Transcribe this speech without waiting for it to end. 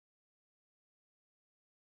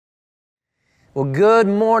Well, good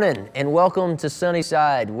morning and welcome to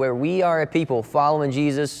Sunnyside, where we are a people following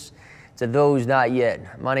Jesus to those not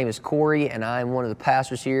yet. My name is Corey and I'm one of the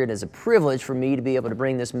pastors here. It is a privilege for me to be able to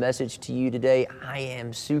bring this message to you today. I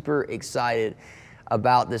am super excited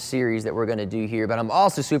about the series that we're going to do here, but I'm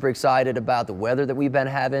also super excited about the weather that we've been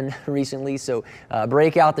having recently. So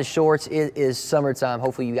break out the shorts. It is summertime.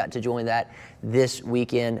 Hopefully you got to join that this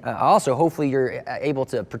weekend. Also, hopefully you're able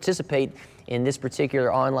to participate in this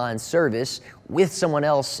particular online service with someone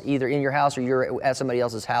else, either in your house or you're at somebody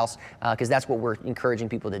else's house, because that's what we're encouraging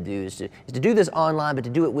people to do, is to do this online, but to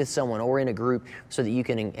do it with someone or in a group so that you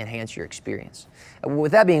can enhance your experience.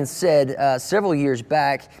 With that being said, several years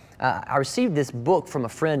back, I received this book from a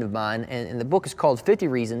friend of mine, and the book is called 50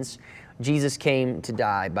 Reasons Jesus Came to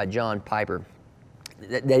Die by John Piper.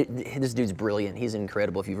 This dude's brilliant. He's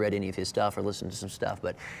incredible if you've read any of his stuff or listened to some stuff.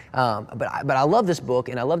 But I love this book,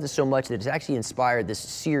 and I love this so much that it's actually inspired this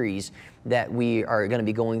series that we are going to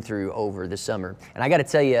be going through over the summer. And I got to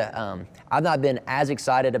tell you, I've not been as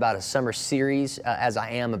excited about a summer series as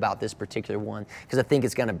I am about this particular one, because I think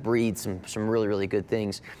it's going to breed some really, really good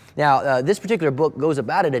things. Now, this particular book goes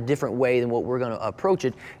about it a different way than what we're going to approach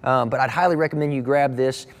it, but I'd highly recommend you grab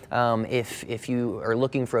this if you are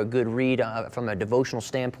looking for a good read from a devotional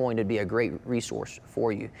standpoint. It'd be a great resource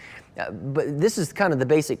for you. But this is kind of the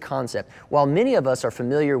basic concept. While many of us are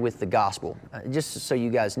familiar with the gospel, just so you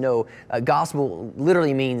guys know, gospel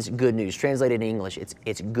literally means good news. Translated in English,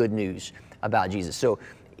 it's good news about Jesus. So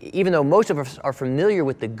even though most of us are familiar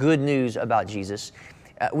with the good news about Jesus,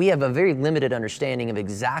 we have a very limited understanding of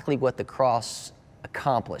exactly what the cross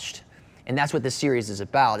accomplished. And that's what this series is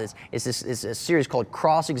about. It's a series called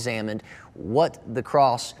Cross-Examined, What the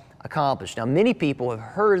Cross Accomplished. Now, many people have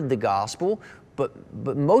heard the gospel, but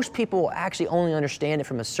most people actually only understand it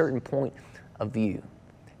from a certain point of view.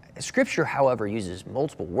 Scripture, however, uses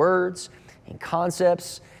multiple words and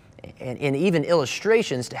concepts and even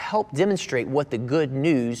illustrations to help demonstrate what the good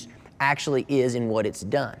news actually is and what it's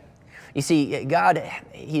done. You see, God,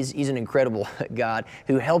 He's an incredible God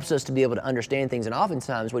who helps us to be able to understand things. And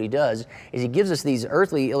oftentimes what He does is He gives us these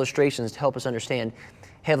earthly illustrations to help us understand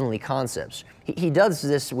heavenly concepts. He does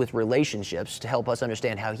this with relationships to help us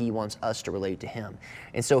understand how He wants us to relate to Him.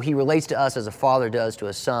 And so He relates to us as a father does to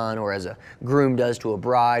a son, or as a groom does to a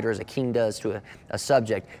bride, or as a king does to a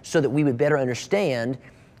subject, so that we would better understand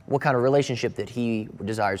what kind of relationship that He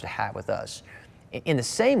desires to have with us. In the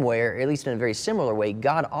same way, or at least in a very similar way,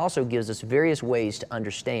 God also gives us various ways to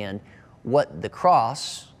understand what the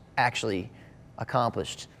cross actually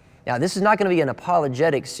accomplished. Now, this is not going to be an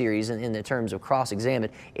apologetic series in the terms of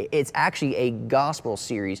cross-examined. It's actually a gospel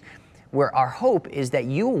series where our hope is that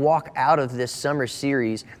you'll walk out of this summer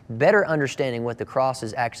series better understanding what the cross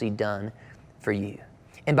has actually done for you.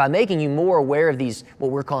 And by making you more aware of these,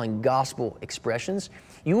 what we're calling gospel expressions,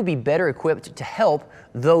 you will be better equipped to help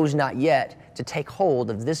those not yet to take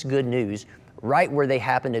hold of this good news right where they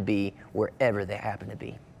happen to be, wherever they happen to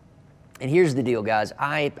be. And here's the deal, guys.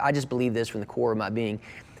 I just believe this from the core of my being.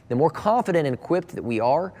 The more confident and equipped that we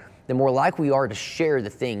are, the more likely we are to share the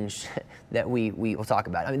things that we will talk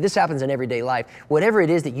about. I mean, this happens in everyday life. Whatever it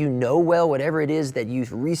is that you know well, whatever it is that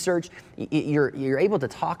you've researched, you're able to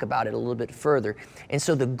talk about it a little bit further. And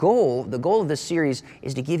so the goal of this series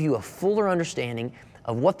is to give you a fuller understanding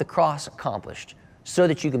of what the cross accomplished, so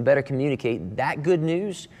that you can better communicate that good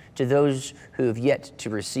news to those who have yet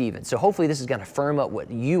to receive it. So hopefully this is going to firm up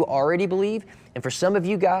what you already believe. And for some of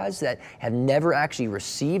you guys that have never actually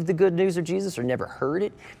received the good news of Jesus or never heard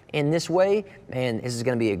it in this way, man, this is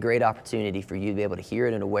going to be a great opportunity for you to be able to hear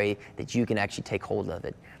it in a way that you can actually take hold of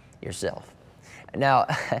it yourself. Now,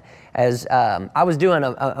 as I was doing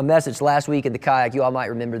a message last week at the kayak, you all might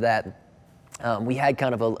remember that. We had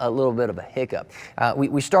kind of a little bit of a hiccup.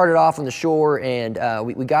 We started off on the shore, and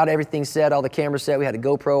we got everything set, all the cameras set. We had a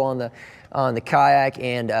GoPro on the kayak,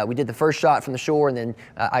 and we did the first shot from the shore, and then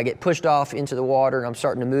I get pushed off into the water, and I'm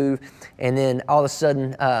starting to move, and then all of a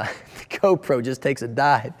sudden the GoPro just takes a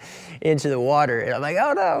dive into the water, and I'm like,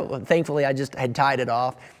 oh no. Well, thankfully I just had tied it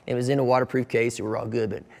off. It was in a waterproof case, so we're all good,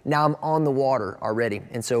 but now I'm on the water already.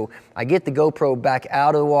 And so I get the GoPro back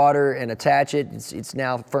out of the water and attach it. It's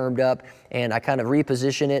now firmed up, and I kind of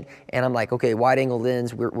reposition it, and I'm like, okay, wide angle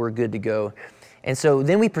lens, we're good to go. And so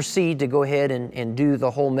then we proceed to go ahead and do the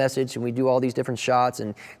whole message, and we do all these different shots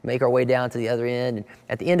and make our way down to the other end. And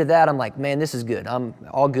at the end of that, I'm like, man, this is good. I'm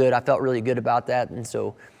all good. I felt really good about that. And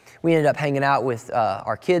so we ended up hanging out with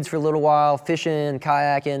our kids for a little while, fishing,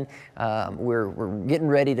 kayaking. We're getting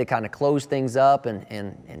ready to kind of close things up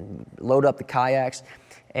and load up the kayaks.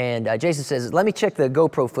 And Jason says, let me check the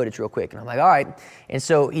GoPro footage real quick. And I'm like, all right. And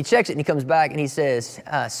so he checks it and he comes back and he says,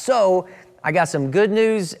 I got some good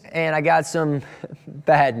news and I got some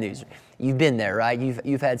bad news. You've been there, right?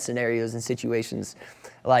 You've had scenarios and situations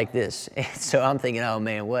like this. And so I'm thinking, oh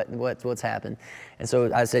man, what's happened? And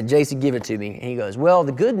so I said, Jason, give it to me. And he goes, well,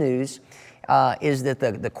 the good news is that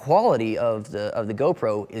the quality of the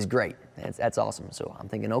GoPro is great. That's awesome. So I'm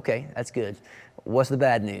thinking, okay, that's good. What's the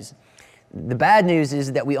bad news? The bad news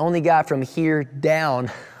is that we only got from here down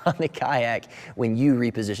on the kayak when you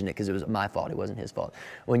repositioned it, because it was my fault. It wasn't his fault.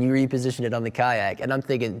 When you repositioned it on the kayak, and I'm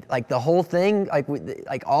thinking, like the whole thing,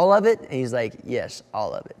 like all of it? And he's like, yes,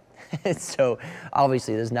 all of it. So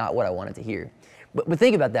obviously that's not what I wanted to hear. But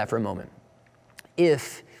think about that for a moment.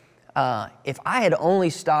 If I had only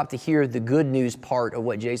stopped to hear the good news part of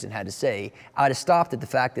what Jason had to say, I'd have stopped at the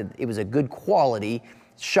fact that it was a good quality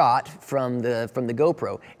shot from the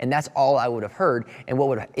GoPro, and that's all I would have heard. And what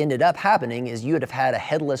would have ended up happening is you would have had a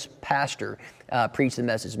headless pastor preach the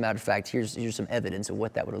message. As a matter of fact, here's some evidence of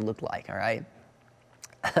what that would have looked like, all right?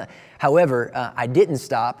 However, I didn't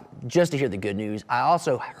stop just to hear the good news. I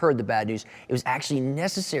also heard the bad news. It was actually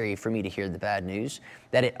necessary for me to hear the bad news,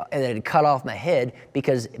 that it cut off my head,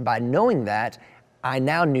 because by knowing that, I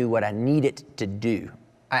now knew what I needed to do.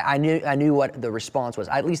 I knew what the response was.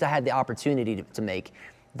 At least I had the opportunity to make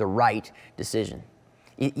the right decision.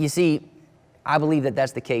 You see, I believe that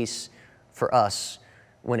that's the case for us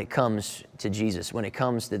when it comes to Jesus, when it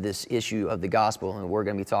comes to this issue of the gospel and we're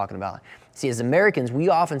going to be talking about. See, as Americans, we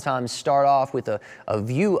oftentimes start off with a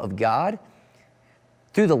view of God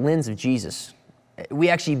through the lens of Jesus. We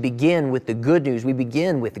actually begin with the good news. We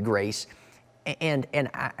begin with the grace. And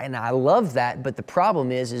I love that, but the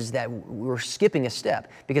problem is that we're skipping a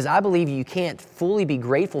step, because I believe you can't fully be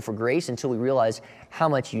grateful for grace until we realize how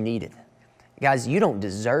much you need it. Guys, you don't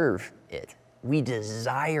deserve it. We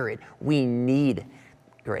desire it. We need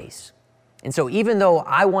grace. And so even though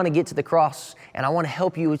I want to get to the cross and I want to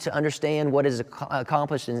help you to understand what is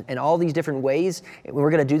accomplished in all these different ways, and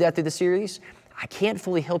we're going to do that through the series, I can't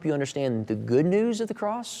fully help you understand the good news of the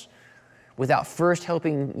cross without first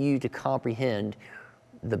helping you to comprehend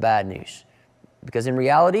the bad news. Because in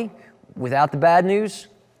reality, without the bad news,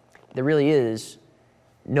 there really is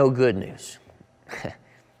no good news.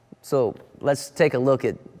 So let's take a look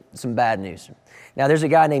at some bad news. Now, there's a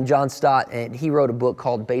guy named John Stott, and he wrote a book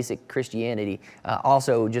called Basic Christianity,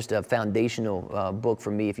 also just a foundational book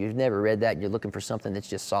for me. If you've never read that and you're looking for something that's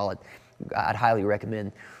just solid, I'd highly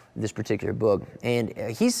recommend this particular book. And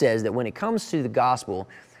he says that when it comes to the gospel,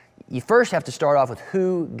 you first have to start off with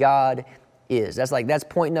who God is. That's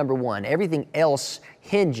point number one. Everything else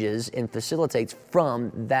hinges and facilitates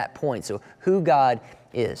from that point. So who God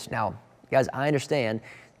is. Now, guys, I understand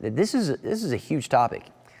that this is a huge topic.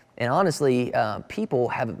 And honestly, people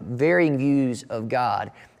have varying views of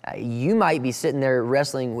God. You might be sitting there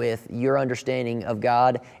wrestling with your understanding of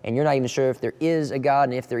God, and you're not even sure if there is a God,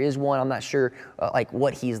 and if there is one, I'm not sure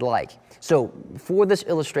what He's like. So for this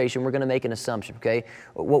illustration, we're going to make an assumption, okay?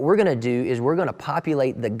 What we're going to do is we're going to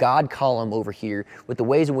populate the God column over here with the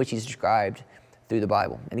ways in which He's described through the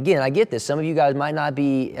Bible. And again, I get this. Some of you guys might not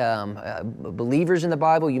be believers in the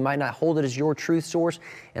Bible. You might not hold it as your truth source,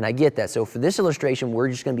 and I get that. So for this illustration, we're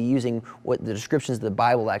just going to be using what the descriptions of the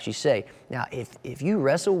Bible actually say. Now, if you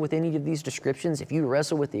wrestle with any of these descriptions, if you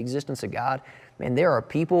wrestle with the existence of God, man, there are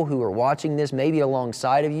people who are watching this maybe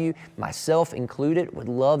alongside of you, myself included, would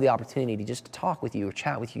love the opportunity just to talk with you or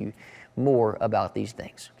chat with you more about these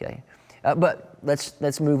things, okay? But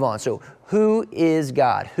let's move on. So who is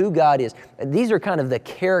God? Who God is. These are kind of the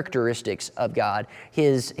characteristics of God,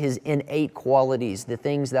 His innate qualities, the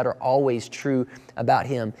things that are always true about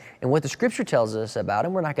Him. And what the Scripture tells us about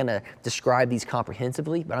Him, we're not going to describe these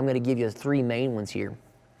comprehensively, but I'm going to give you three main ones here.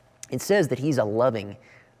 It says that He's a loving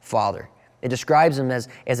Father. It describes Him as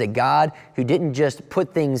a God who didn't just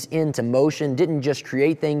put things into motion, didn't just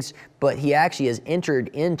create things, but He actually has entered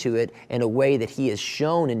into it in a way that He has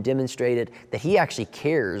shown and demonstrated that He actually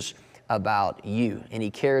cares about you, and He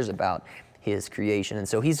cares about His creation. And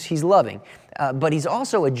so He's loving, but He's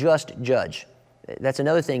also a just judge. That's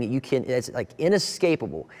another thing that's like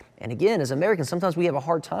inescapable. And again, as Americans, sometimes we have a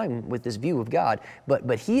hard time with this view of God,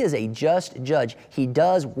 but He is a just judge. He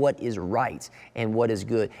does what is right and what is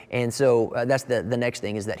good. And so that's the next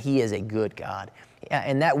thing, is that He is a good God.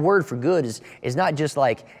 And that word for good is not just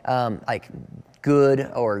like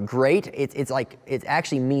good or great. It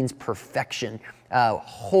actually means perfection,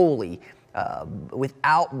 holy,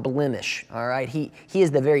 without blemish. All right, He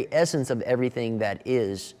is the very essence of everything that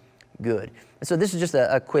is good. And so this is just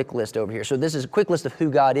a quick list over here. So this is a quick list of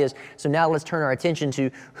who God is. So now let's turn our attention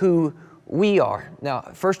to who we are. Now,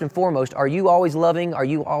 first and foremost, are you always loving? Are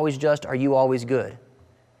you always just? Are you always good?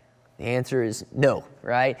 The answer is no,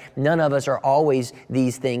 right? None of us are always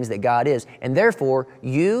these things that God is. And therefore,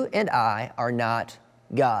 you and I are not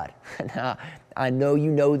God. Now, I know you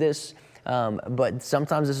know this, but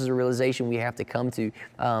sometimes this is a realization we have to come to.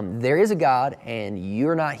 There is a God, and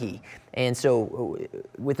you're not He. And so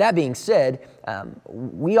with that being said,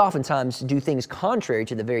 we oftentimes do things contrary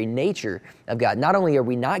to the very nature of God. Not only are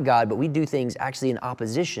we not God, but we do things actually in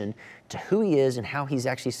opposition to who He is and how He's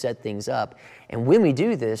actually set things up. And when we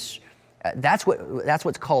do this, that's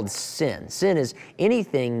what's called sin. Sin is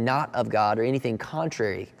anything not of God or anything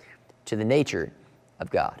contrary to the nature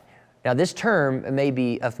of God. Now, this term may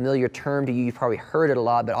be a familiar term to you. You've probably heard it a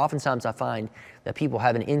lot, but oftentimes I find that people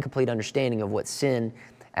have an incomplete understanding of what sin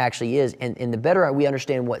actually is. And the better we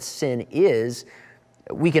understand what sin is,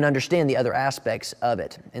 we can understand the other aspects of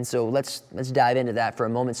it. And so let's dive into that for a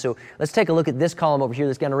moment. So let's take a look at this column over here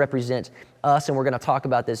that's going to represent us, and we're going to talk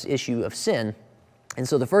about this issue of sin. And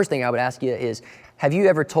so the first thing I would ask you is, have you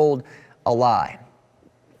ever told a lie?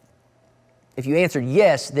 If you answered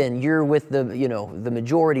yes, then you're with the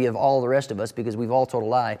majority of all the rest of us, because we've all told a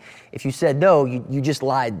lie. If you said no, you just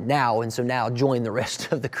lied now, and so now join the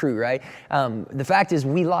rest of the crew, right? The fact is,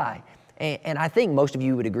 we lie. And I think most of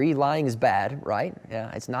you would agree lying is bad, right? Yeah,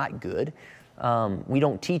 it's not good. We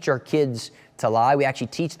don't teach our kids to lie. We actually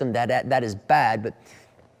teach them that is bad. But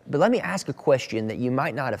let me ask a question that you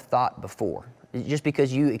might not have thought before. Just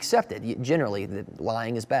because you accept it, generally, that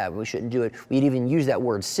lying is bad. We shouldn't do it. We'd even use that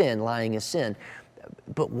word sin. Lying is sin.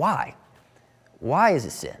 But why? Why is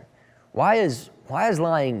it sin? Why is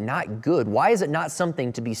lying not good? Why is it not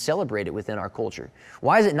something to be celebrated within our culture?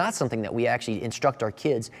 Why is it not something that we actually instruct our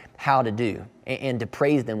kids how to do and to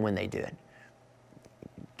praise them when they do it?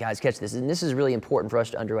 Guys, catch this. And this is really important for us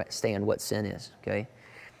to understand what sin is, okay?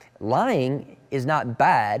 Lying is not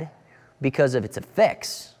bad because of its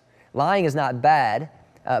effects. Lying is not bad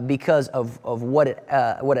because of what it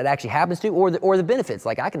actually happens to, or the benefits.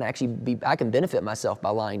 Like I can benefit myself by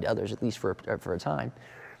lying to others, at least for a time.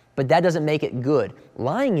 But that doesn't make it good.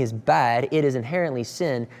 Lying is bad. It is inherently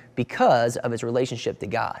sin because of its relationship to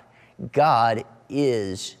God. God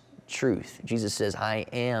is truth. Jesus says, "I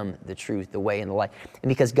am the truth, the way, and the life." And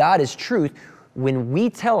because God is truth, when we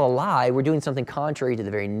tell a lie, we're doing something contrary to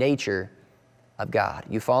the very nature of God.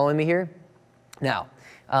 You following me here? Now,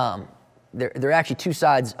 there are actually two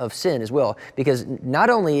sides of sin as well, because not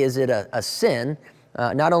only is it a sin,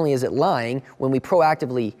 not only is it lying when we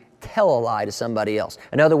proactively tell a lie to somebody else.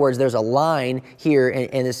 In other words, there's a line here,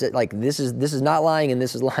 and it's like this is not lying and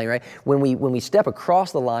this is lying, right? When we step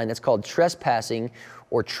across the line, that's called trespassing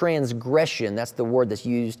or transgression. That's the word that's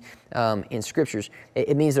used in scriptures.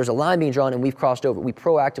 It means there's a line being drawn and we've crossed over. We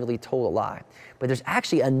proactively told a lie. But there's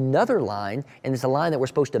actually another line, and it's a line that we're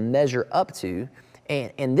supposed to measure up to.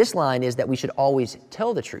 And this line is that we should always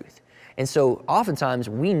tell the truth. And so oftentimes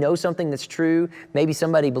we know something that's true. Maybe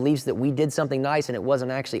somebody believes that we did something nice and it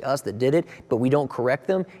wasn't actually us that did it, but we don't correct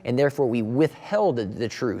them, and therefore we withheld the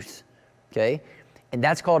truth, okay? And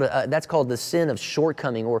that's called the sin of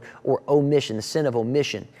shortcoming or omission, the sin of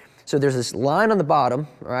omission. So there's this line on the bottom,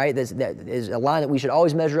 right? That is a line that we should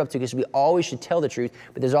always measure up to, because we always should tell the truth.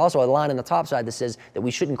 But there's also a line on the top side that says that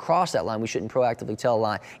we shouldn't cross that line. We shouldn't proactively tell a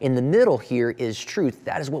lie. In the middle here is truth.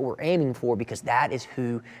 That is what we're aiming for, because that is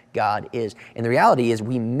who God is. And the reality is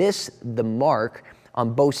we miss the mark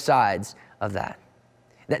on both sides of that.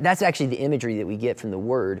 That's actually the imagery that we get from the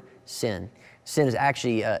word sin. Sin is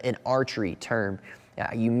actually an archery term.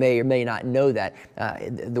 You may or may not know that.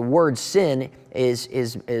 The word sin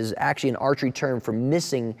is actually an archery term for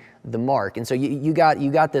missing the mark. And so you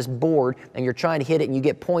got this board and you're trying to hit it, and you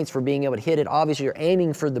get points for being able to hit it. Obviously, you're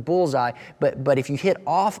aiming for the bullseye, but if you hit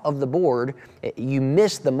off of the board, you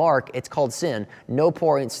miss the mark, it's called sin. No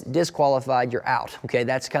points, disqualified, you're out. Okay,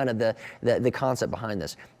 that's kind of the concept behind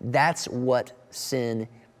this. That's what sin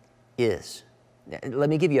is. Let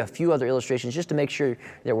me give you a few other illustrations just to make sure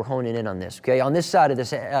that we're honing in on this, okay? On this side of this,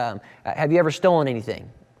 have you ever stolen anything?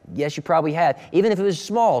 Yes, you probably have. Even if it was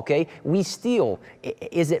small, okay? We steal.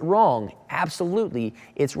 Is it wrong? Absolutely,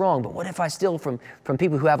 it's wrong. But what if I steal from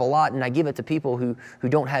people who have a lot and I give it to people who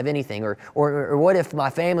don't have anything? Or what if my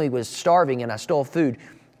family was starving and I stole food?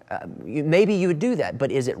 Maybe you would do that,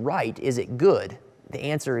 but is it right? Is it good? The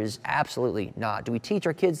answer is absolutely not. Do we teach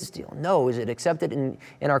our kids to steal? No. Is it accepted in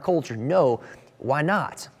our culture? No. Why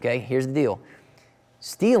not? Okay, here's the deal.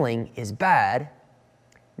 Stealing is bad,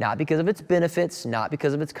 not because of its benefits, not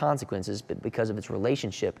because of its consequences, but because of its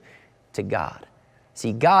relationship to God.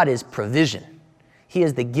 See, God is provision. He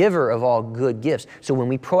is the giver of all good gifts. So when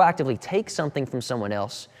we proactively take something from someone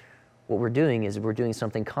else, what we're doing is we're doing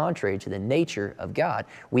something contrary to the nature of God.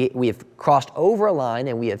 We have crossed over a line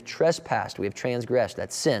and we have trespassed, we have transgressed.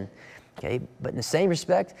 That's sin. Okay? But in the same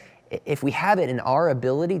respect, if we have it in our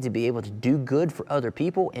ability to be able to do good for other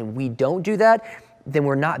people and we don't do that, then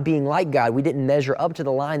we're not being like God. We didn't measure up to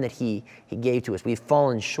the line that He gave to us. We've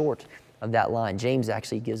fallen short of that line. James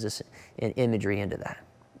actually gives us an imagery into that.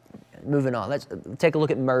 Moving on, let's take a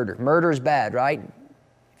look at murder. Murder is bad, right?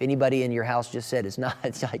 If anybody in your house just said it's not,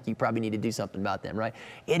 it's like you probably need to do something about them, right?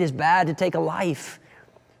 It is bad to take a life.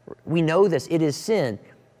 We know this. It is sin.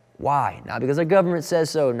 Why? Not because our government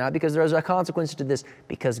says so, not because there's a consequence to this,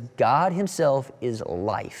 because God Himself is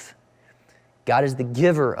life. God is the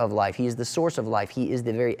giver of life. He is the source of life. He is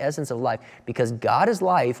the very essence of life. Because God is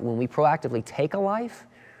life, when we proactively take a life,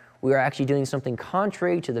 we are actually doing something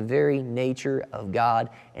contrary to the very nature of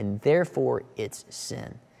God, and therefore it's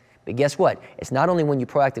sin. But guess what? It's not only when you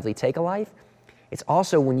proactively take a life, it's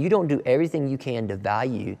also when you don't do everything you can to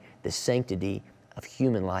value the sanctity of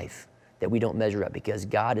human life that we don't measure up, because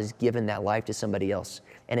God has given that life to somebody else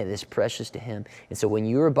and it is precious to Him. And so when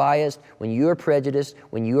you are biased, when you are prejudiced,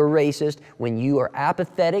 when you are racist, when you are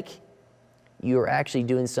apathetic, you are actually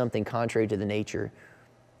doing something contrary to the nature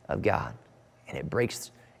of God. And it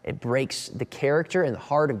breaks the character and the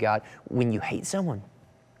heart of God when you hate someone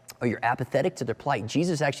or you're apathetic to their plight.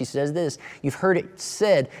 Jesus actually says this, you've heard it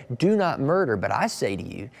said, do not murder, but I say to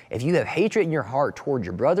you, if you have hatred in your heart toward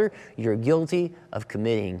your brother, you're guilty of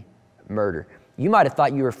committing murder. You might have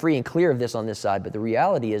thought you were free and clear of this on this side, but the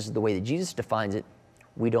reality is the way that Jesus defines it,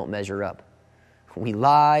 we don't measure up. We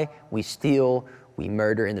lie, we steal, we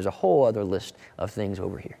murder, and there's a whole other list of things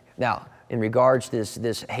over here. Now, in regards to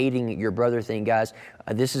this hating your brother thing, guys,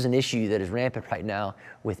 this is an issue that is rampant right now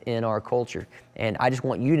within our culture. And I just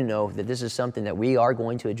want you to know that this is something that we are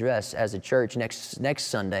going to address as a church next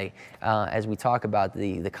Sunday as we talk about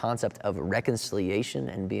the concept of reconciliation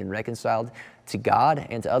and being reconciled to God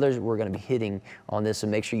and to others. We're going to be hitting on this, so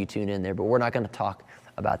make sure you tune in there. But we're not going to talk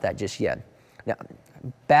about that just yet. Now,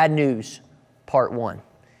 bad news, part 1.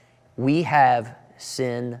 We have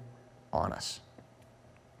sin on us.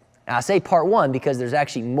 Now, I say part 1 because there's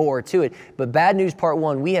actually more to it, but bad news part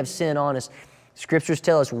 1, we have sin on us. Scriptures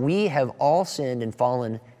tell us we have all sinned and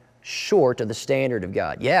fallen short of the standard of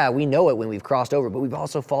God. Yeah, we know it when we've crossed over, but we've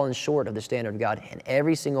also fallen short of the standard of God, and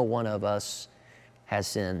every single one of us has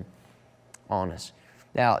sin on us.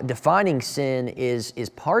 Now, defining sin is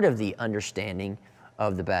part of the understanding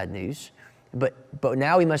of the bad news, but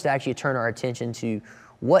now we must actually turn our attention to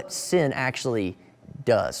what sin actually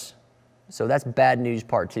does. So that's bad news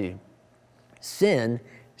part 2. Sin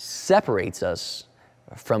separates us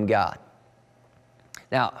from God.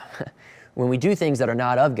 Now, when we do things that are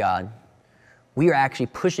not of God, we are actually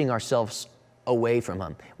pushing ourselves away from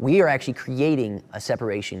Him. We are actually creating a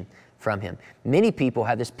separation from Him. Many people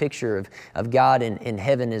have this picture of God in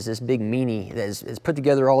heaven as this big meanie that has put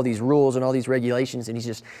together all these rules and all these regulations, and He's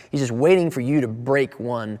just waiting for you to break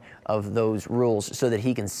one of those rules so that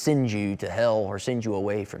He can send you to hell or send you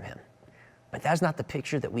away from Him. But that's not the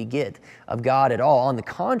picture that we get of God at all. On the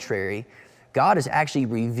contrary, God has actually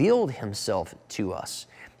revealed Himself to us.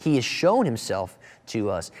 He has shown Himself to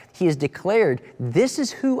us. He has declared, this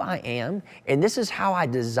is who I am, and this is how I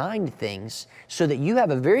designed things, so that you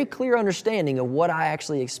have a very clear understanding of what I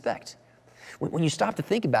actually expect. When you stop to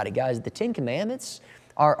think about it, guys, the 10 Commandments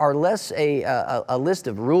are less a list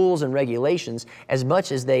of rules and regulations as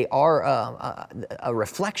much as they are a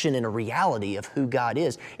reflection and a reality of who God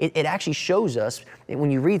is. It actually shows us,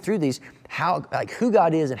 when you read through these, who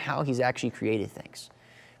God is and how He's actually created things.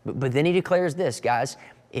 But then He declares this, guys,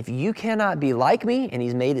 if you cannot be like me, and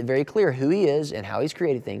He's made it very clear who He is and how He's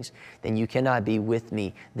created things, then you cannot be with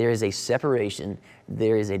me. There is a separation,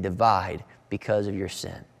 there is a divide because of your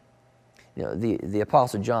sin. You know, the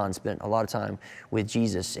Apostle John spent a lot of time with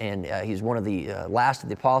Jesus, and he's one of the last of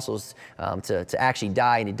the apostles to actually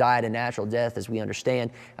die, and he died a natural death, as we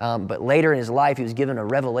understand. But later in his life, he was given a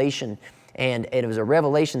revelation, and it was a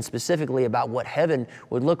revelation specifically about what heaven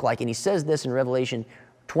would look like. And he says this in Revelation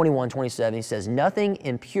 21:27. He says, nothing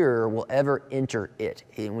impure will ever enter it.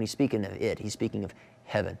 And when he's speaking of it, he's speaking of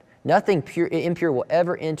heaven. Nothing impure will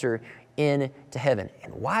ever enter into heaven.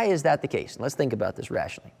 And why is that the case? Let's think about this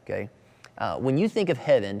rationally, okay? When you think of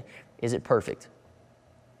heaven, is it perfect?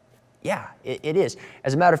 Yeah, it is.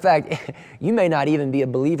 As a matter of fact, you may not even be a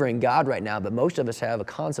believer in God right now, but most of us have a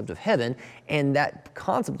concept of heaven, and that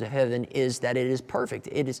concept of heaven is that it is perfect.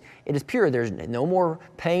 It is pure. There's no more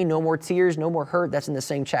pain, no more tears, no more hurt. That's in the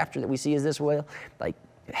same chapter that we see as this way. Like,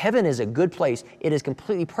 heaven is a good place. It is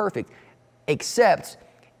completely perfect, except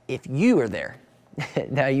if you are there.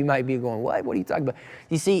 Now you might be going, what? What are you talking about?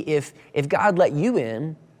 You see, if God let you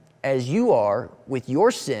in as you are, with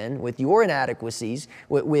your sin, with your inadequacies,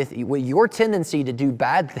 with your tendency to do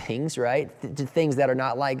bad things, right? To things that are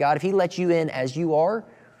not like God, if He let you in as you are,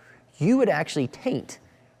 you would actually taint.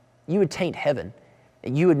 You would taint heaven.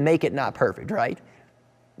 You would make it not perfect, right?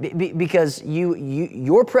 Because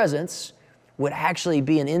your presence would actually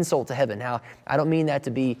be an insult to heaven. Now, I don't mean that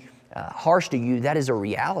to be harsh to you. That is a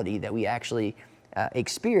reality that we actually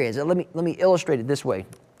experience. Let me illustrate it this way.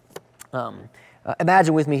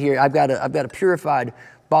 Imagine with me here, I've got a purified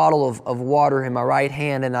bottle of water in my right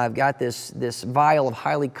hand, and I've got this vial of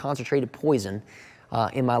highly concentrated poison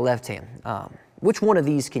in my left hand. Which one of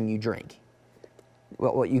these can you drink?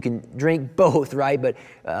 Well, you can drink both, right? But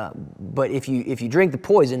if you drink the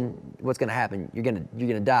poison, what's going to happen? You're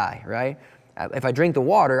gonna die, right? If I drink the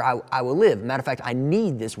water, I will live. Matter of fact, I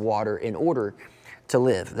need this water in order to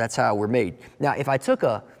live. That's how we're made. Now, if I took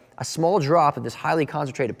a small drop of this highly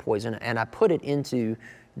concentrated poison and I put it into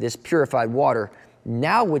this purified water,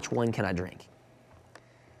 now which one can I drink?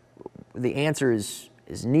 The answer is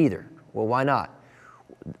neither. Well, why not?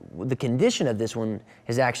 The condition of this one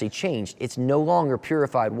has actually changed. It's no longer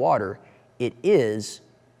purified water. It is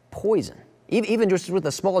poison. Even just with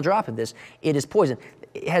a small drop of this, it is poison.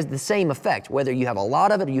 It has the same effect. Whether you have a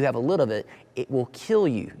lot of it or you have a little of it, it will kill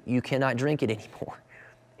you. You cannot drink it anymore.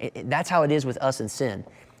 That's how it is with us in sin.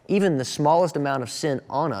 Even the smallest amount of sin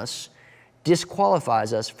on us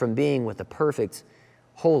disqualifies us from being with the perfect,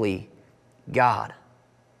 holy God.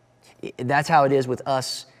 That's how it is with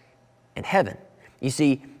us in heaven. You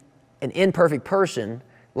see, an imperfect person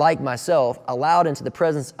like myself, allowed into the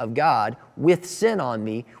presence of God with sin on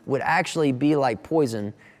me, would actually be like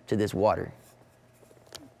poison to this water.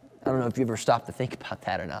 I don't know if you ever stopped to think about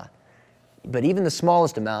that or not. But even the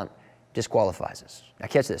smallest amount disqualifies us. Now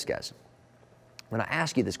catch this, guys. When I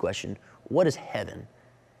ask you this question, what is heaven?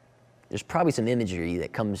 There's probably some imagery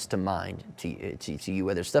that comes to mind to you,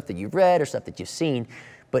 whether it's stuff that you've read or stuff that you've seen.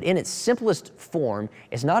 But in its simplest form,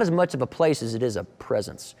 it's not as much of a place as it is a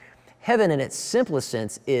presence. Heaven, in its simplest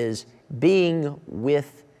sense, is being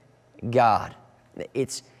with God.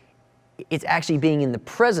 It's actually being in the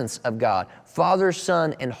presence of God, Father,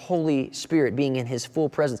 Son, and Holy Spirit, being in His full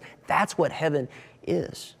presence. That's what heaven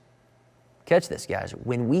is. Catch this, guys.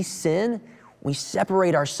 When we sin, we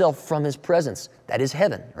separate ourselves from His presence. That is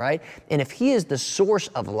heaven, right? And if He is the source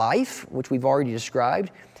of life, which we've already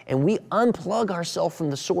described, and we unplug ourselves from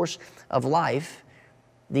the source of life,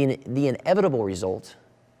 the inevitable result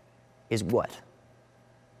is what?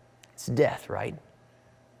 It's death, right?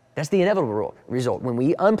 That's the inevitable result. When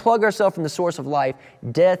we unplug ourselves from the source of life,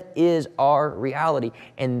 death is our reality.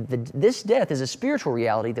 And this death is a spiritual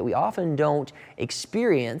reality that we often don't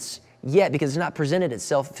experience yet because it's not presented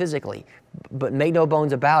itself physically. But make no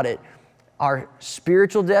bones about it, our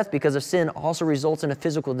spiritual death because of sin also results in a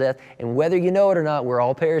physical death. And whether you know it or not, we're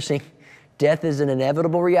all perishing. Death is an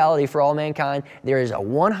inevitable reality for all mankind. There is a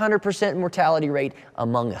 100% mortality rate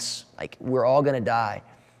among us. Like, we're all going to die.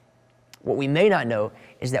 What we may not know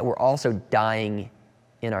is that we're also dying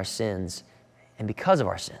in our sins and because of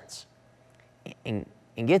our sins. And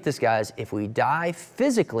get this, guys, if we die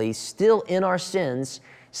physically still in our sins,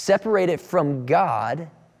 separated from God,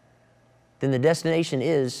 then the destination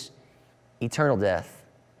is eternal death,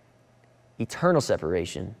 eternal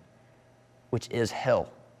separation, which is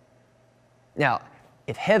hell. Now,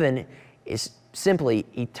 if heaven is simply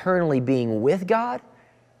eternally being with God,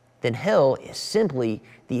 then hell is simply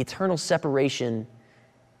the eternal separation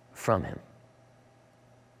from Him.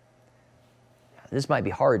 This might be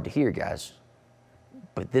hard to hear, guys,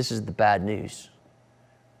 but this is the bad news.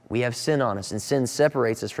 We have sin on us, and sin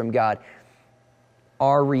separates us from God.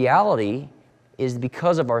 Our reality is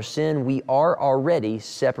because of our sin, we are already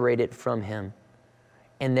separated from Him.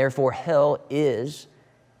 And therefore, hell is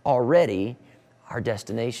already our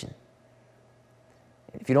destination.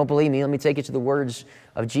 If you don't believe me, let me take you to the words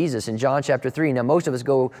of Jesus in John chapter 3. Now, most of us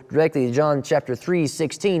go directly to John chapter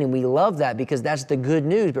 3:16, and we love that because that's the good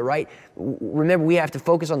news. But remember, we have to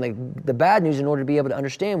focus on the bad news in order to be able to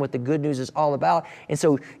understand what the good news is all about. And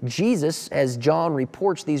so Jesus, as John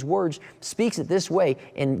reports these words, speaks it this way.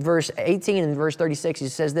 In verse 18 and verse 36, he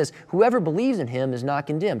says this: whoever believes in Him is not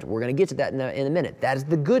condemned. We're going to get to that in a minute. That is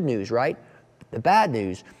the good news, right? The bad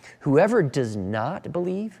news: whoever does not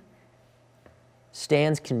believe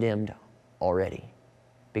stands condemned already,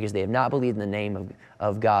 because they have not believed in the name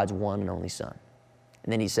of God's one and only Son.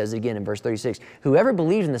 And then he says it again in verse 36, whoever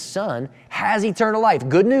believes in the Son has eternal life.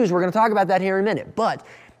 Good news, we're going to talk about that here in a minute. But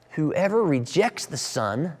whoever rejects the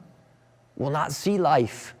Son will not see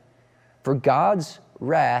life, for God's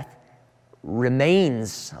wrath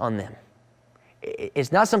remains on them.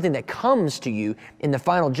 It's not something that comes to you in the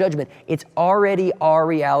final judgment. It's already our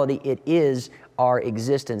reality. It is our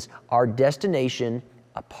existence. Our destination,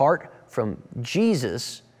 apart from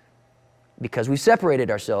Jesus, because we've separated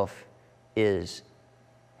ourselves, is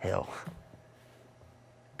hell.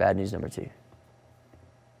 Bad news number 2.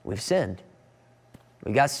 We've sinned.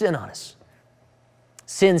 We got sin on us.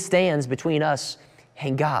 Sin stands between us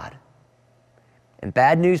and God. And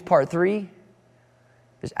bad news part 3,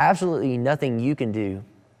 there's absolutely nothing you can do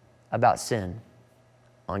about sin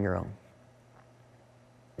on your own.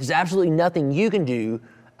 There's absolutely nothing you can do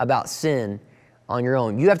about sin on your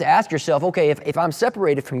own. You have to ask yourself, okay, if I'm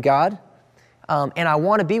separated from God and I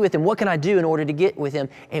want to be with Him, what can I do in order to get with Him?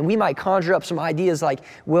 And we might conjure up some ideas like,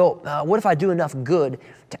 well, what if I do enough good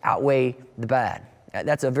to outweigh the bad?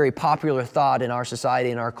 That's a very popular thought in our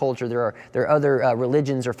society, in our culture. There are other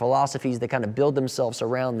religions or philosophies that kind of build themselves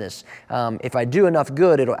around this. If I do enough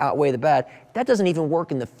good, it'll outweigh the bad. That doesn't even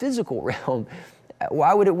work in the physical realm.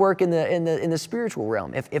 Why would it work in the spiritual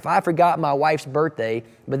realm? If I forgot my wife's birthday,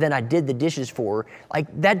 but then I did the dishes for her, like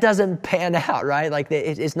that doesn't pan out, right? Like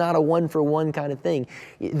it's not a 1-for-1 kind of thing.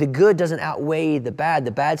 The good doesn't outweigh the bad.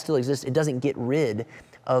 The bad still exists. It doesn't get rid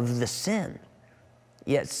of the sin.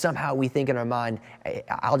 Yet somehow we think in our mind,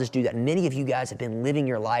 I'll just do that. Many of you guys have been living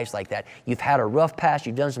your lives like that. You've had a rough past.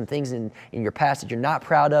 You've done some things in your past that you're not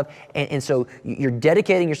proud of. And so you're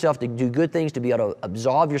dedicating yourself to do good things, to be able to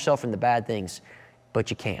absolve yourself from the bad things, but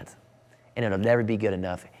you can't. And it'll never be good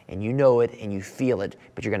enough. And you know it and you feel it,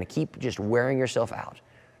 but you're going to keep just wearing yourself out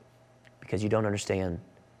because you don't understand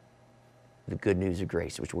the good news of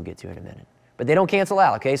grace, which we'll get to in a minute. But they don't cancel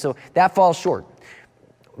out, okay? So that falls short.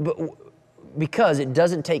 But because it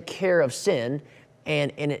doesn't take care of sin,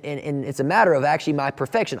 and it's a matter of actually my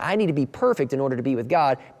perfection. I need to be perfect in order to be with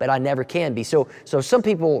God, but I never can be. So some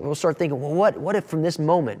people will start thinking, well, what if from this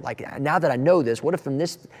moment, like now that I know this, what if from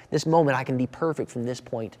this moment I can be perfect from this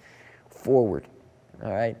point forward?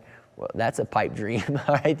 All right? Well, that's a pipe dream,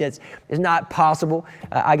 all right? It's not possible.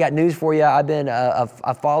 I got news for you. I've been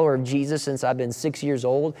a follower of Jesus since I've been 6 years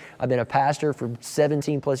old. I've been a pastor for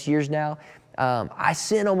 17 plus years now. I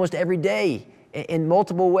sin almost every day in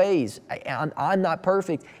multiple ways. I'm not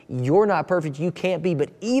perfect. You're not perfect. You can't be.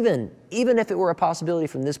 But even if it were a possibility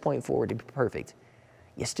from this point forward to be perfect,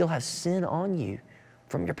 you still have sin on you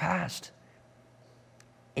from your past.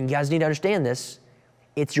 And you guys need to understand this.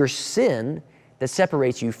 It's your sin that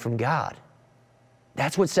separates you from God.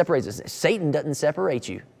 That's what separates us. Satan doesn't separate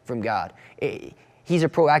you from God. He's a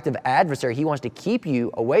proactive adversary. He wants to keep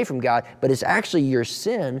you away from God, but it's actually your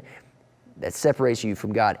sin that separates you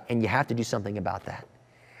from God, and you have to do something about that.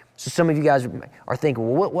 So some of you guys are thinking,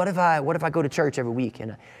 well, what if I go to church every week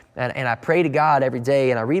and I pray to God every day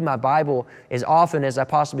and I read my Bible as often as I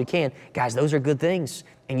possibly can? Guys, those are good things,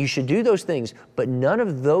 and you should do those things, but none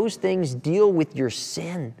of those things deal with your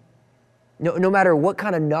sin. No matter what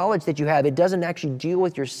kind of knowledge that you have, it doesn't actually deal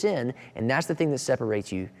with your sin, and that's the thing that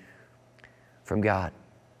separates you from God.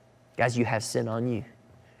 Guys, you have sin on you.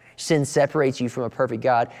 Sin separates you from a perfect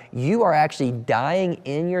God. You are actually dying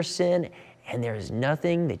in your sin, and there is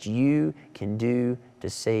nothing that you can do to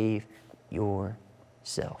save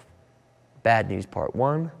yourself. Bad news part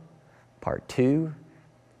 1, part 2,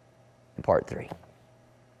 and part 3.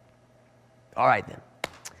 All right then.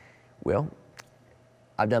 Well,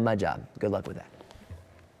 I've done my job. Good luck with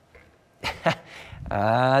that.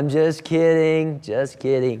 I'm just kidding, just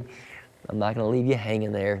kidding. I'm not going to leave you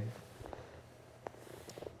hanging there.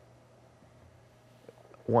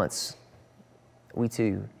 Once, we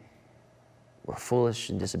too were foolish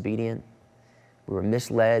and disobedient. We were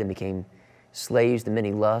misled and became slaves to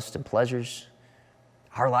many lusts and pleasures.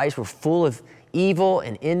 Our lives were full of evil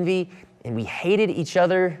and envy, and we hated each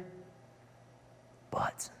other.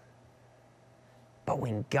 But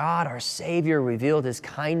when God, our Savior, revealed His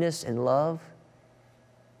kindness and love,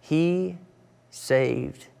 He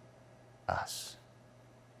saved us.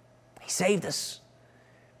 He saved us.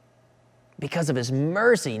 Because of His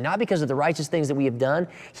mercy, not because of the righteous things that we have done.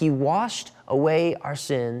 He washed away our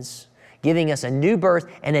sins, giving us a new birth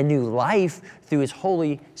and a new life through His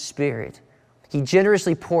Holy Spirit. He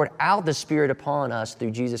generously poured out the Spirit upon us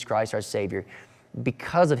through Jesus Christ, our Savior.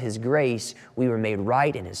 Because of His grace, we were made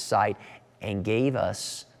right in His sight and gave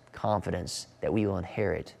us confidence that we will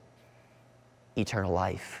inherit eternal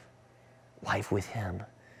life, life with Him,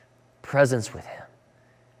 presence with Him.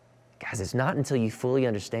 Guys, it's not until you fully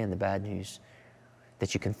understand the bad news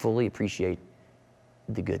that you can fully appreciate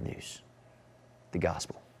the good news, the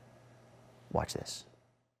gospel. Watch this.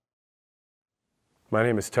 My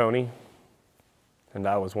name is Tony, and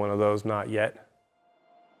I was one of those not yet.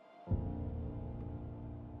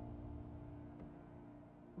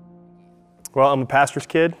 Well, I'm a pastor's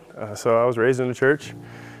kid, so I was raised in the church.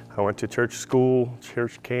 I went to church school,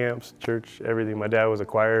 church camps, church everything. My dad was a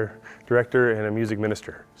choir director and a music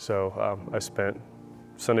minister. So I spent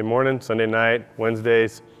Sunday morning, Sunday night,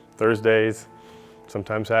 Wednesdays, Thursdays,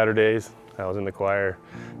 sometimes Saturdays. I was in the choir.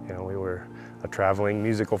 You know, we were a traveling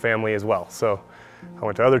musical family as well. So I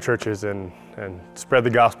went to other churches and spread the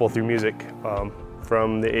gospel through music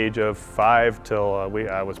from the age of 5 till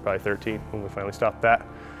I was probably 13 when we finally stopped that.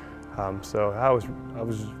 So I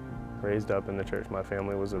was raised up in the church. My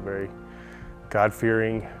family was a very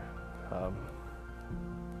God-fearing,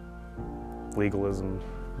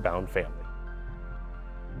 legalism-bound family.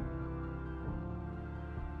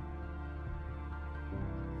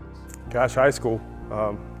 Gosh, high school,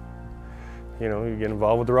 you know, you get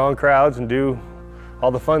involved with the wrong crowds and do all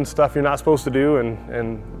the fun stuff you're not supposed to do.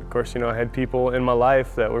 And of course, you know, I had people in my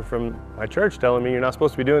life that were from my church telling me, you're not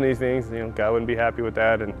supposed to be doing these things. You know, God wouldn't be happy with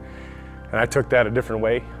that. And I took that a different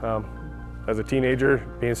way. As a teenager,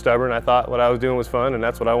 being stubborn, I thought what I was doing was fun, and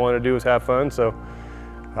that's what I wanted to do, was have fun. So,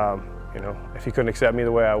 you know, if he couldn't accept me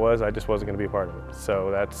the way I was, I just wasn't going to be a part of it.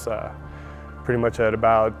 So that's pretty much at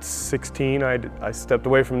about 16, I stepped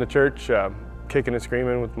away from the church, kicking and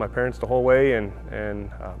screaming with my parents the whole way, and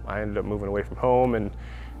I ended up moving away from home,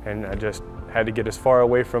 and I just had to get as far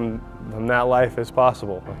away from that life as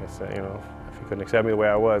possible. Like I said, you know, if he couldn't accept me the way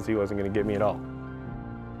I was, he wasn't going to get me at all.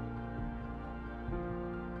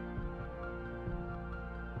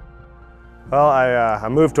 Well, I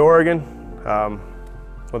moved to Oregon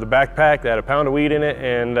with a backpack that had a pound of weed in it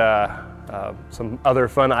and some other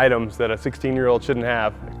fun items that a 16-year-old shouldn't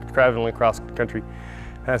have, traveling across the country.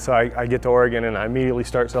 And so I get to Oregon and I immediately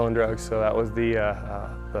start selling drugs. So that was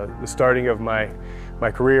the starting of my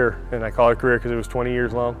career, and I call it a career because it was 20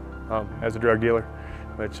 years long as a drug dealer.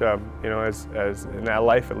 Which, you know, as in that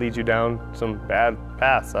life, it leads you down some bad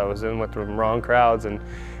paths. I was in with the wrong crowds and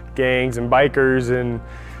gangs and bikers and,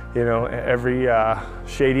 you know, every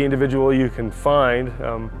shady individual you can find.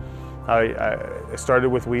 I started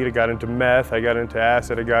with weed, I got into meth, I got into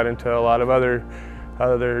acid, I got into a lot of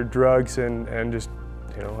other drugs, and just,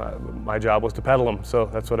 you know, my job was to peddle them, so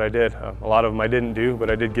that's what I did. A lot of them I didn't do,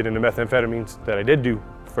 but I did get into methamphetamines that I did do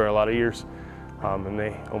for a lot of years, and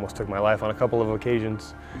they almost took my life on a couple of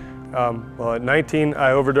occasions. Well, at 19,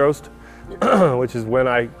 I overdosed, which is when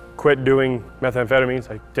I quit doing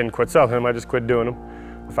methamphetamines. I didn't quit selling them, I just quit doing them.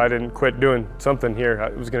 If I didn't quit doing something here,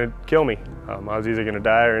 it was going to kill me. I was either going to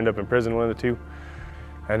die or end up in prison, one of the two.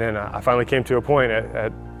 And then I finally came to a point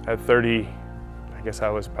at 30, I guess I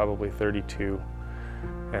was probably 32,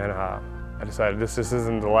 and I decided this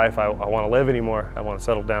isn't the life I want to live anymore. I want to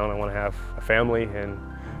settle down, I want to have a family, and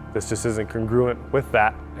this just isn't congruent with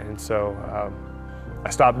that. And so I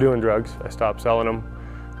stopped doing drugs, I stopped selling them.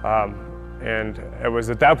 And it was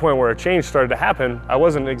at that point where a change started to happen. I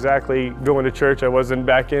wasn't exactly going to church, I wasn't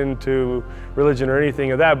back into religion or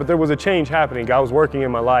anything of that, but there was a change happening. God was working in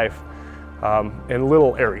my life in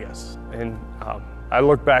little areas. And I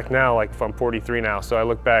look back now, like if I'm 43 now, so I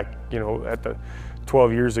look back, you know, at the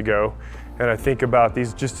 12 years ago, and I think about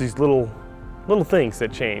these little things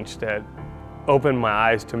that changed, that opened my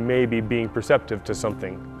eyes to maybe being perceptive to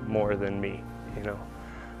something more than me, you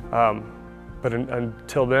know. But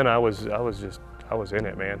until then, I was in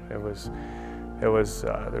it, man. There was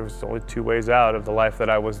only two ways out of the life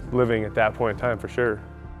that I was living at that point in time, for sure.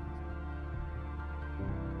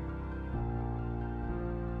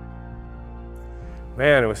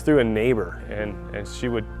 Man, it was through a neighbor, and she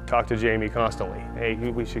would talk to Jamie constantly. Hey,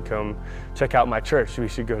 we should come check out my church. We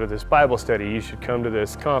should go to this Bible study. You should come to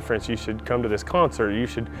this conference. You should come to this concert.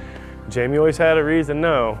 Jamie always had a reason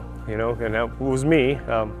no. You know, and that was me.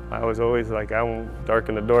 I was always like, I won't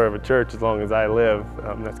darken the door of a church as long as I live.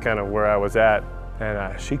 That's kind of where I was at.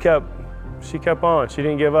 And she kept on. She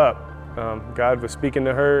didn't give up. God was speaking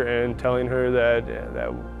to her and telling her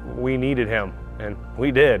that we needed him, and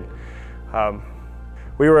we did.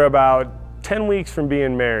 We were about 10 weeks from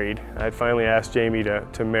being married. I'd finally asked Jamie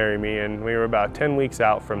to marry me, and we were about 10 weeks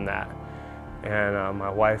out from that. And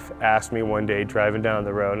my wife asked me one day driving down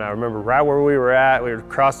the road, and I remember right where we were at, we were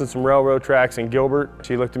crossing some railroad tracks in Gilbert.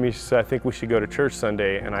 She looked at me, she said, I think we should go to church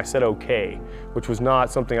Sunday, and I said okay, which was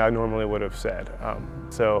not something I normally would have said.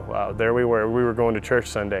 So there we were going to church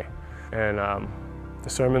Sunday, and the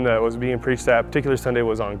sermon that was being preached that particular Sunday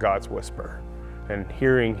was on God's whisper, and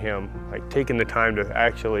hearing him, like taking the time to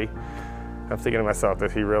actually, I'm thinking to myself,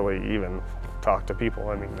 does he really even talk to people?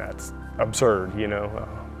 I mean, that's absurd, you know.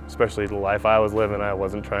 Especially the life I was living, I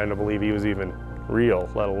wasn't trying to believe he was even real,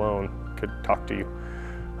 let alone could talk to you.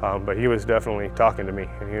 But he was definitely talking to me,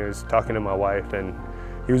 and he was talking to my wife, and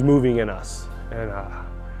he was moving in us. And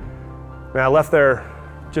Man, I left there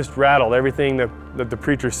just rattled. Everything that the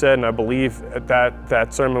preacher said, and I believe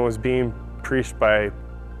that sermon was being preached by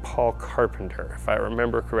Paul Carpenter, if I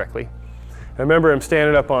remember correctly. I remember him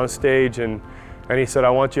standing up on stage, and he said, I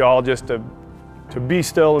want you all just to be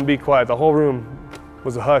still and be quiet. The whole room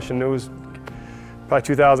was a hush, and there was probably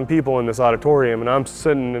 2,000 people in this auditorium, and I'm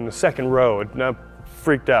sitting in the second row, and I'm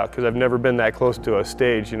freaked out because I've never been that close to a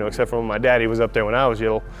stage, except for when my daddy was up there when I was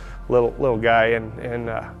a little guy, and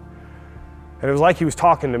it was like he was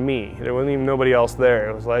talking to me. There wasn't even nobody else there.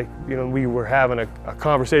 It was like, we were having a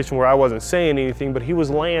conversation where I wasn't saying anything, but he was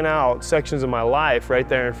laying out sections of my life right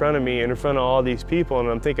there in front of me and in front of all these people, and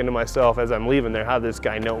I'm thinking to myself as I'm leaving there, how does this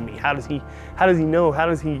guy know me? How does he know?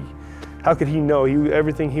 How could he know?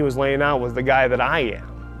 Everything he was laying out was the guy that I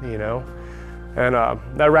am, And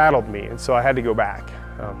that rattled me, and so I had to go back.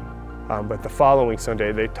 But the following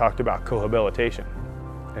Sunday, they talked about cohabilitation.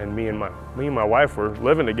 And me and my wife were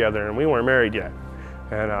living together, and we weren't married yet.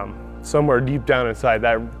 And somewhere deep down inside,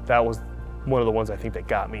 that was one of the ones I think that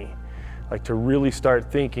got me, like to really start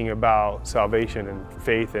thinking about salvation and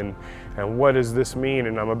faith and what does this mean?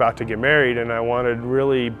 And I'm about to get married, and I wanted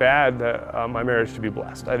really bad that my marriage to be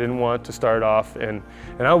blessed. I didn't want to start off, and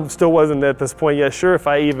I still wasn't at this point yet sure if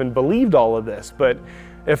I even believed all of this, but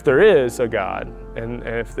if there is a God, and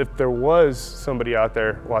if there was somebody out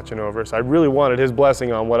there watching over us, I really wanted his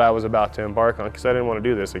blessing on what I was about to embark on, because I didn't want to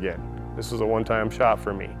do this again. This was a one-time shot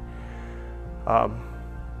for me.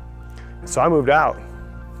 So I moved out.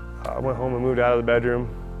 I went home and moved out of the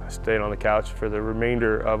bedroom. I stayed on the couch for the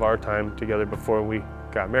remainder of our time together before we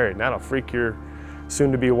got married. And that'll freak your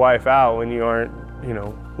soon-to-be wife out when you aren't,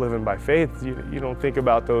 living by faith. You don't think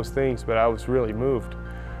about those things, but I was really moved.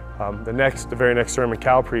 The very next sermon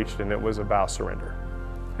Cal preached, and it was about surrender.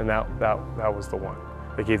 And that was the one.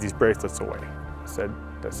 They gave these bracelets away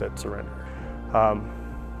that said surrender.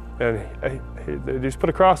 And they just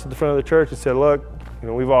put a cross at the front of the church and said, look,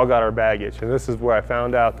 we've all got our baggage. And this is where I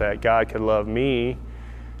found out that God could love me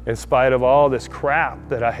in spite of all this crap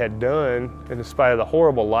that I had done, and in spite of the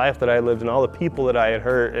horrible life that I lived and all the people that I had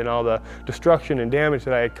hurt and all the destruction and damage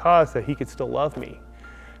that I had caused, that he could still love me.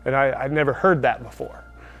 And I'd never heard that before.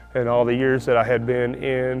 And all the years that I had been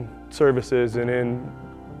in services and in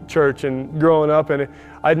church and growing up, and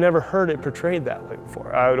I'd never heard it portrayed that way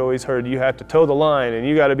before. I had always heard you have to toe the line, and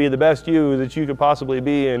you got to be the best you that you could possibly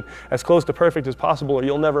be, and as close to perfect as possible, or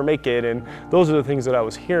you'll never make it. And those are the things that I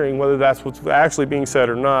was hearing, whether that's what's actually being said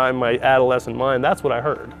or not in my adolescent mind. That's what I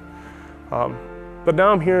heard. But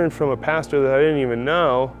now I'm hearing from a pastor that I didn't even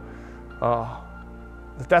know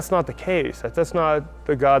that's not the case. That's not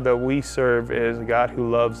the God that we serve. Is a God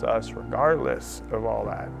who loves us regardless of all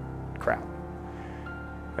that crap.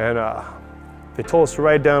 And they told us to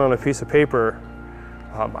write down on a piece of paper.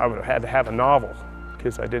 I would have had to have a novel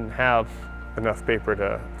because I didn't have enough paper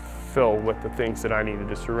to fill with the things that I needed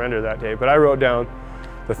to surrender that day. But I wrote down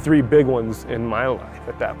the 3 big ones in my life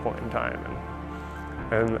at that point in time,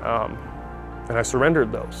 and I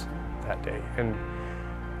surrendered those that day. And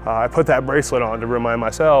I put that bracelet on to remind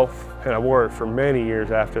myself, and I wore it for many years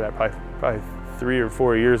after that, probably 3 or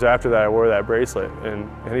 4 years after that I wore that bracelet. And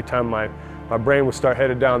anytime my brain would start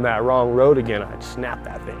headed down that wrong road again, I'd snap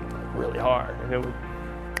that thing really hard. And it would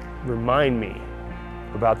remind me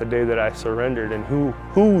about the day that I surrendered and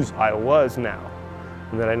whose I was now.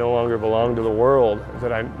 And that I no longer belong to the world,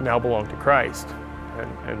 that I now belong to Christ.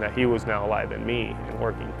 And that he was now alive in me and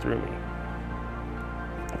working through me.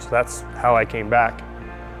 So that's how I came back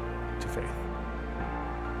to faith.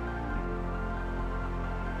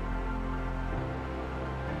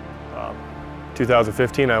 In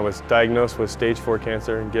 2015, I was diagnosed with stage 4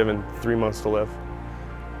 cancer and given 3 months to live.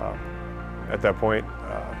 At that point,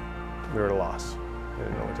 we were at a loss. We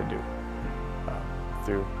didn't know what to do.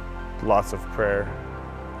 Through lots of prayer,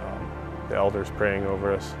 the elders praying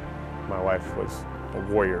over us. My wife was a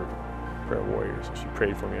warrior, prayer warrior, so she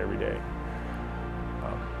prayed for me every day.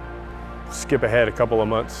 Skip ahead a couple of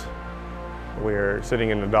months. We were sitting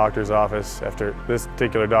in the doctor's office after this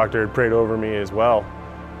particular doctor had prayed over me as well,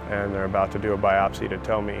 and they're about to do a biopsy to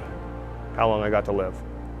tell me how long I got to live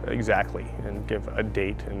exactly and give a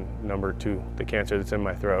date and number to the cancer that's in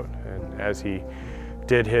my throat. And as he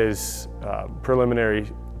did his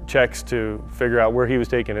preliminary checks to figure out where he was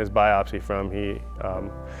taking his biopsy from, he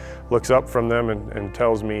looks up from them and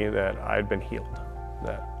tells me that I'd been healed,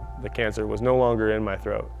 that the cancer was no longer in my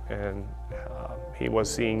throat, and he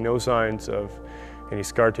was seeing no signs of any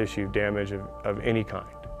scar tissue damage of any kind.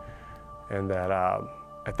 And that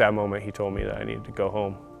at that moment he told me that I needed to go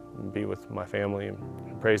home and be with my family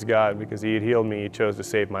and praise God, because he had healed me. He chose to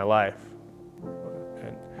save my life.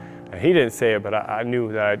 And And he didn't say it, but I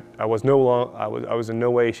knew that I was in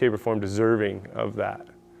no way, shape, or form deserving of that.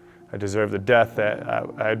 I deserved the death that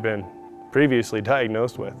I had been previously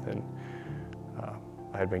diagnosed with, and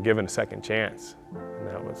I had been given a second chance, and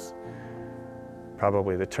that was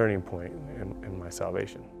probably the turning point in my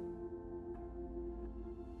salvation.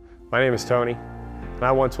 My name is Tony, and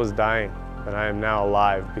I once was dying, but I am now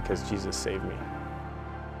alive because Jesus saved me.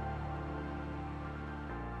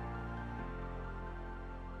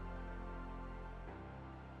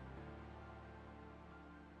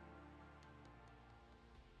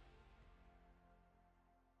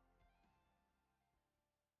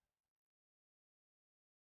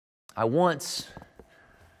 I once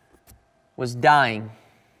was dying,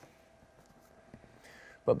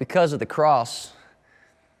 but because of the cross,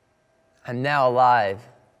 I'm now alive.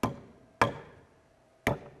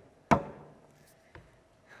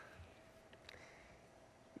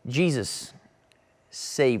 Jesus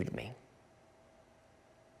saved me.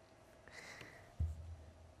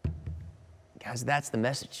 Guys, that's the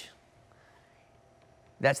message.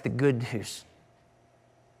 That's the good news.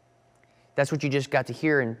 That's what you just got to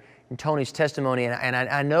hear in Tony's testimony, and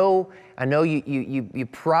I know you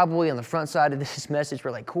probably on the front side of this message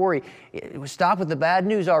were like, Corey, stop with the bad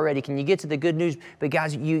news already. Can you get to the good news? But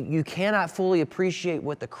guys, you cannot fully appreciate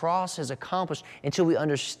what the cross has accomplished until we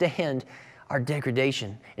understand our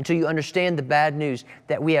degradation, until you understand the bad news,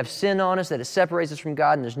 that we have sin on us, that it separates us from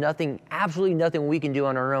God, and there's nothing, absolutely nothing we can do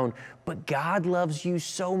on our own. But God loves you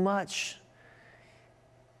so much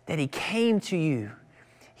that He came to you.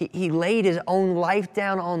 He laid His own life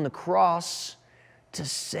down on the cross to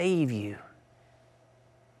save you.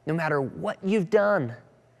 No matter what you've done,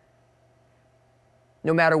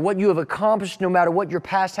 no matter what you have accomplished, no matter what your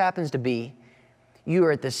past happens to be, you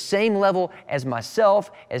are at the same level as myself,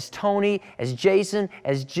 as Tony, as Jason,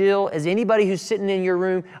 as Jill, as anybody who's sitting in your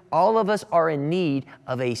room. All of us are in need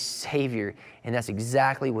of a Savior, and that's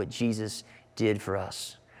exactly what Jesus did for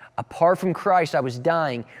us. Apart from Christ, I was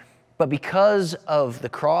dying. But because of the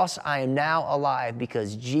cross, I am now alive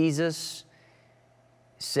because Jesus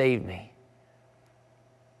saved me.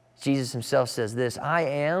 Jesus Himself says this, I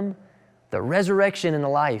am the resurrection and the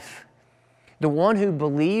life. The one who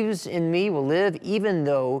believes in me will live even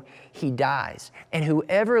though he dies. And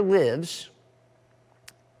whoever lives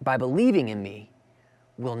by believing in me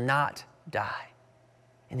will not die.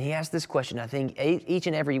 And He asked this question I think each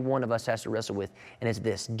and every one of us has to wrestle with, and it's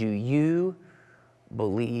this, do you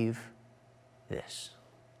believe this?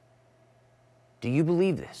 Do you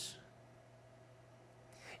believe this?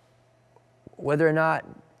 Whether or not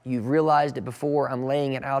you've realized it before, I'm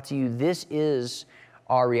laying it out to you. This is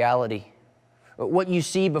our reality. What you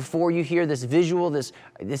see before you hear this visual, this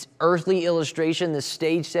earthly illustration, this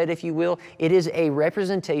stage set, if you will, it is a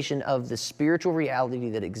representation of the spiritual reality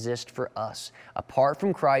that exists for us. Apart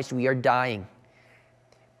from Christ, we are dying.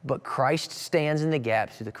 But Christ stands in the gap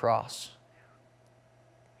through the cross.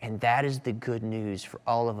 And that is the good news for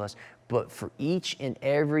all of us. But for each and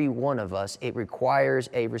every one of us, it requires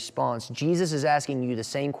a response. Jesus is asking you the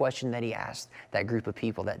same question that He asked that group of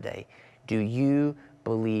people that day. Do you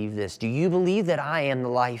believe this? Do you believe that I am the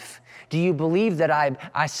life? Do you believe that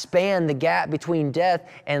I span the gap between death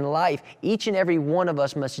and life? Each and every one of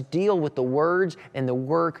us must deal with the words and the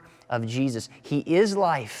work of Jesus. He is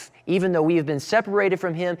life. Even though we have been separated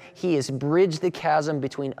from Him, He has bridged the chasm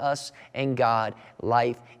between us and God,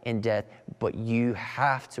 life and death. But you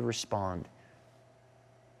have to respond.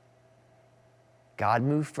 God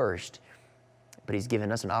moved first, but He's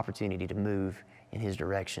given us an opportunity to move in His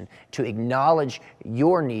direction, to acknowledge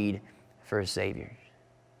your need for a Savior.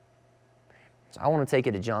 So I want to take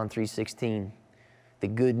it to John 3:16, the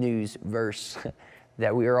good news verse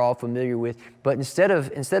that we are all familiar with. But instead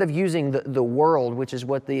of using the world, which is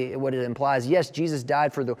what it implies, yes, Jesus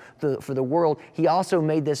died for the world. He also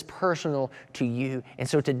made this personal to you. And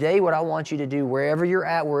so today, what I want you to do, wherever you're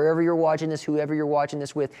at, wherever you're watching this, whoever you're watching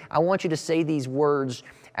this with, I want you to say these words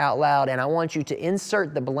out loud, and I want you to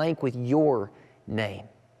insert the blank with your name.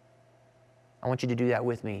 I want you to do that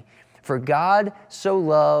with me. For God so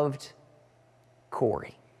loved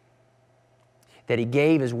Corey that He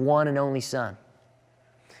gave His one and only Son,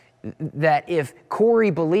 that if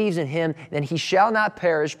Corey believes in Him, then he shall not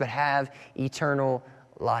perish but have eternal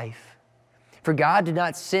life. For God did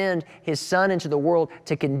not send His Son into the world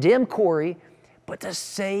to condemn Corey, but to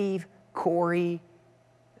save Corey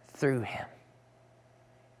through him.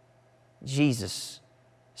 Jesus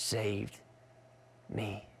saved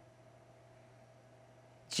me.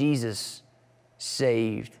 Jesus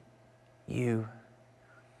saved you.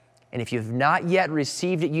 And if you've not yet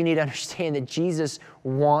received it, you need to understand that Jesus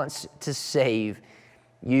wants to save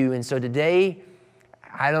you. And so today,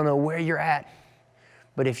 I don't know where you're at,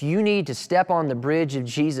 but if you need to step on the bridge of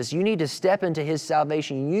Jesus, you need to step into His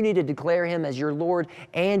salvation, you need to declare Him as your Lord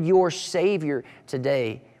and your Savior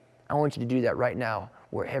today, I want you to do that right now,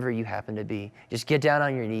 wherever you happen to be. Just get down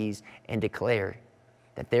on your knees and declare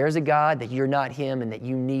that there's a God, that you're not Him, and that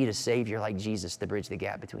you need a Savior like Jesus to bridge the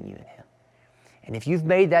gap between you and Him. And if you've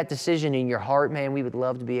made that decision in your heart, man, we would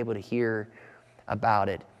love to be able to hear about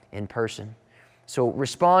it in person. So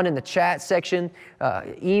respond in the chat section,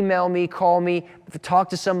 email me, call me, talk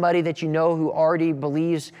to somebody that you know who already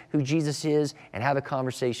believes who Jesus is, and have a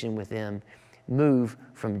conversation with them. Move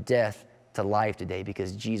from death to life today,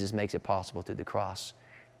 because Jesus makes it possible through the cross,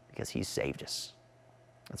 because He saved us.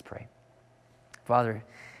 Let's pray. Father,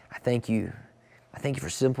 I thank you. I thank you for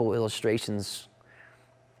simple illustrations,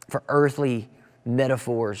 for earthly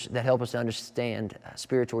metaphors that help us to understand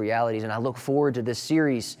spiritual realities. And I look forward to this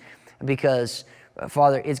series because,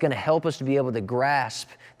 Father, it's going to help us to be able to grasp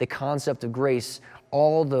the concept of grace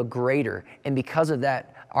all the greater. And because of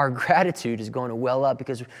that, our gratitude is going to well up,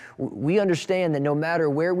 because we understand that no matter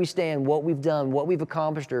where we stand, what we've done, what we've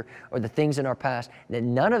accomplished, or the things in our past, that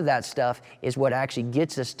none of that stuff is what actually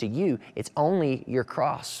gets us to you. It's only your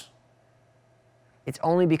cross. It's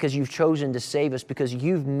only because you've chosen to save us, because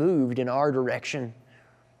you've moved in our direction,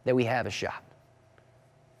 that we have a shot.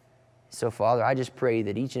 So, Father, I just pray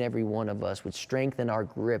that each and every one of us would strengthen our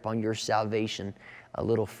grip on your salvation a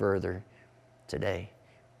little further today.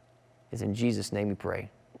 It's in Jesus' name we pray.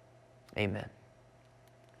 Amen.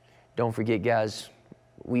 Don't forget, guys,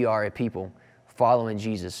 we are a people following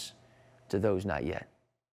Jesus to those not yet.